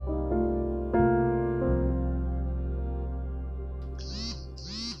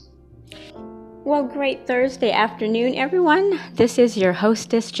Well, great Thursday afternoon, everyone. This is your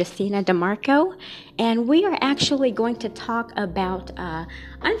hostess, Justina DeMarco, and we are actually going to talk about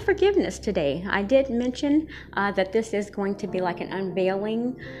unforgiveness today. I did mention that this is going to be like an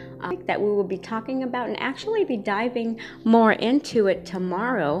unveiling that we will be talking about and actually be diving more into it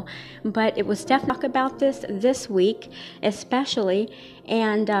tomorrow, but it was definitely talk about this week, especially,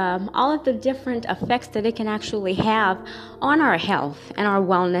 and all of the different effects that it can actually have on our health and our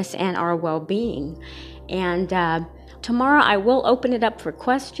wellness and our well-being. And tomorrow I will open it up for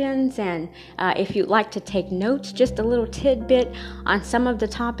questions, and if you'd like to take notes, just a little tidbit on some of the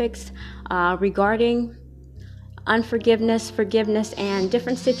topics regarding unforgiveness, forgiveness, and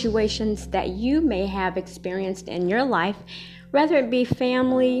different situations that you may have experienced in your life, whether it be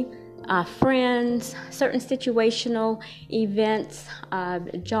family, friends, certain situational events,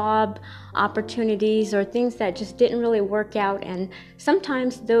 job opportunities, or things that just didn't really work out. And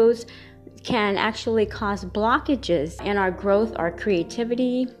sometimes those can actually cause blockages in our growth, our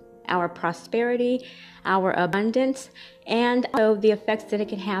creativity, our prosperity, our abundance, and also the effects that it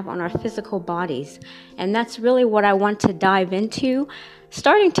can have on our physical bodies. And that's really what I want to dive into,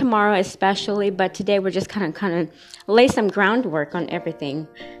 starting tomorrow especially, but today we're just kind of lay some groundwork on everything.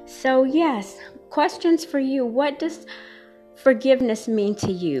 So yes, questions for you. What does forgiveness mean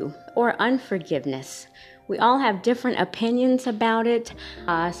to you, or unforgiveness? We all have different opinions about it.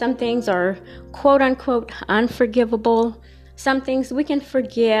 Some things are quote unquote unforgivable. Some things we can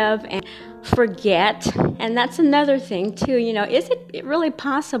forgive and forget. And that's another thing too. Is it really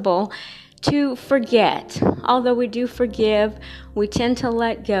possible to forget? Although we do forgive, we tend to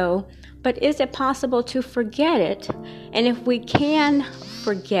let go. But is it possible to forget it? And if we can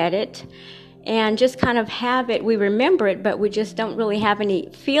forget it and just kind of have it, we remember it, but we just don't really have any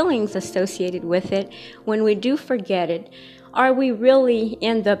feelings associated with it when we do forget it, are we really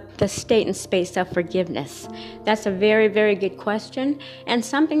in the state and space of forgiveness? That's a very, very good question, and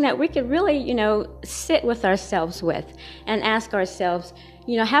something that we could really, sit with ourselves with and ask ourselves,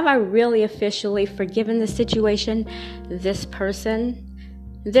 have I really officially forgiven the situation, this person,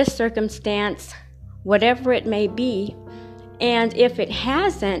 this circumstance, whatever it may be? And if it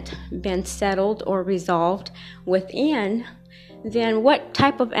hasn't been settled or resolved within, then what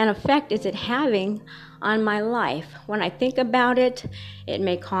type of an effect is it having on my life? When I think about it, it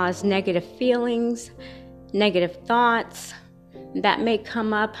may cause negative feelings, negative thoughts that may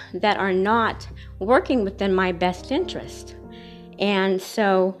come up that are not working within my best interest. And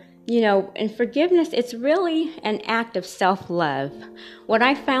so, in forgiveness, it's really an act of self-love. What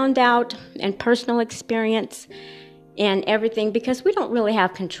I found out in personal experience and everything, because we don't really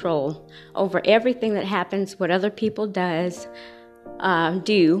have control over everything that happens, what other people do,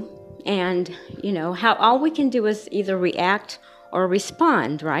 and how all we can do is either react or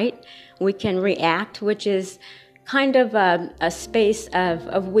respond, right? We can react, which is kind of a space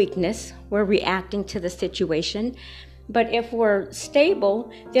of weakness. We're reacting to the situation. But if we're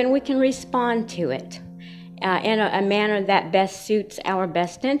stable, then we can respond to it in a manner that best suits our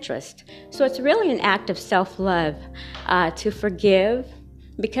best interest. So it's really an act of self-love to forgive,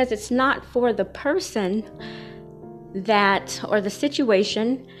 because it's not for the person or the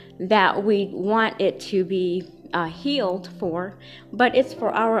situation that we want it to be healed for, but it's for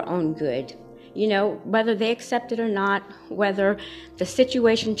our own good. Whether they accept it or not, whether the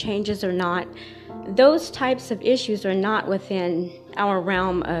situation changes or not, those types of issues are not within our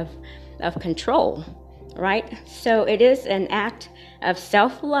realm of control, right? So it is an act of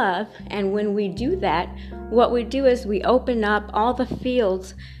self-love, and when we do that, what we do is we open up all the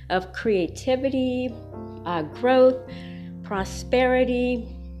fields of creativity, growth, prosperity,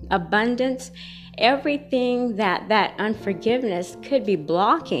 abundance, everything that unforgiveness could be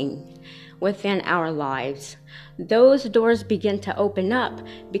blocking within our lives. Those doors begin to open up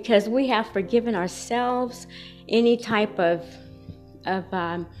because we have forgiven ourselves any type of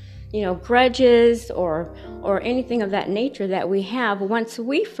grudges or anything of that nature that we have. Once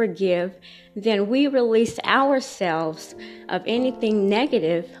we forgive, then we release ourselves of anything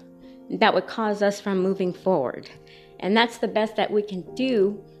negative that would cause us from moving forward. And that's the best that we can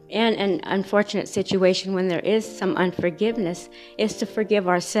do in an unfortunate situation when there is some unforgiveness, is to forgive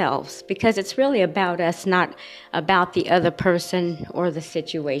ourselves, because it's really about us, not about the other person or the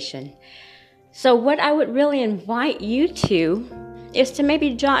situation. So what I would really invite you to is to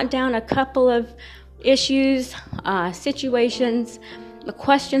maybe jot down a couple of issues, situations, the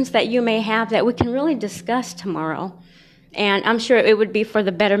questions that you may have that we can really discuss tomorrow. And I'm sure it would be for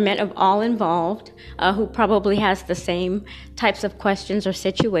the betterment of all involved, who probably has the same types of questions or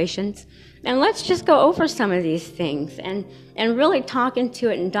situations. And let's just go over some of these things and really talk into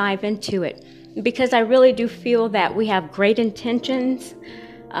it and dive into it. because I really do feel that we have great intentions.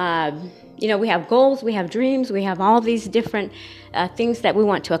 We have goals, we have dreams, we have all these different things that we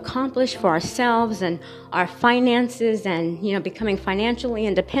want to accomplish for ourselves and our finances, and becoming financially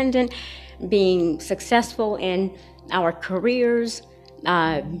independent, being successful in our careers,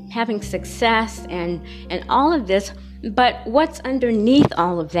 having success, and all of this. But what's underneath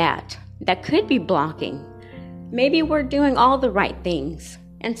all of that could be blocking? Maybe we're doing all the right things,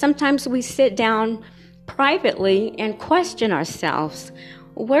 and sometimes we sit down privately and question ourselves.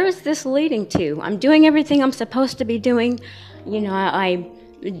 Where is this leading to? I'm doing everything I'm supposed to be doing. I'm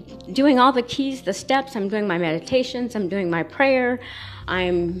doing all the keys, the steps. I'm doing my meditations. I'm doing my prayer.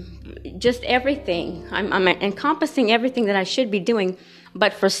 I'm just everything. I'm encompassing everything that I should be doing.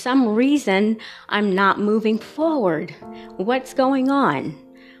 But for some reason, I'm not moving forward. What's going on?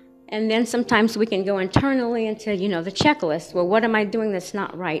 And then sometimes we can go internally into, the checklist. Well, what am I doing that's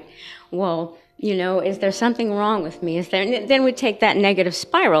not right? Well, is there something wrong with me? Then we take that negative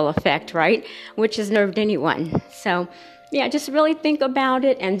spiral effect, right? Which has nerved anyone. So, just really think about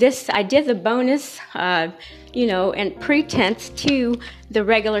it. And I did the bonus, and pretense to the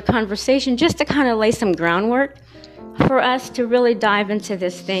regular conversation just to kind of lay some groundwork for us to really dive into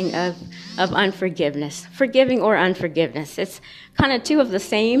this thing of unforgiveness, forgiving or unforgiveness. It's kind of two of the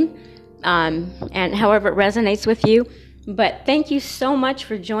same, and however it resonates with you. But thank you so much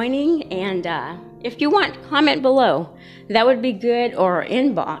for joining, and if you want, comment below. That would be good, or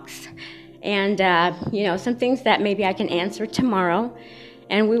inbox. And, some things that maybe I can answer tomorrow.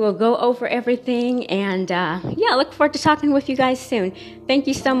 And we will go over everything, and, look forward to talking with you guys soon. Thank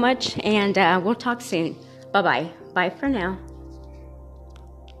you so much, and we'll talk soon. Bye-bye. Bye for now.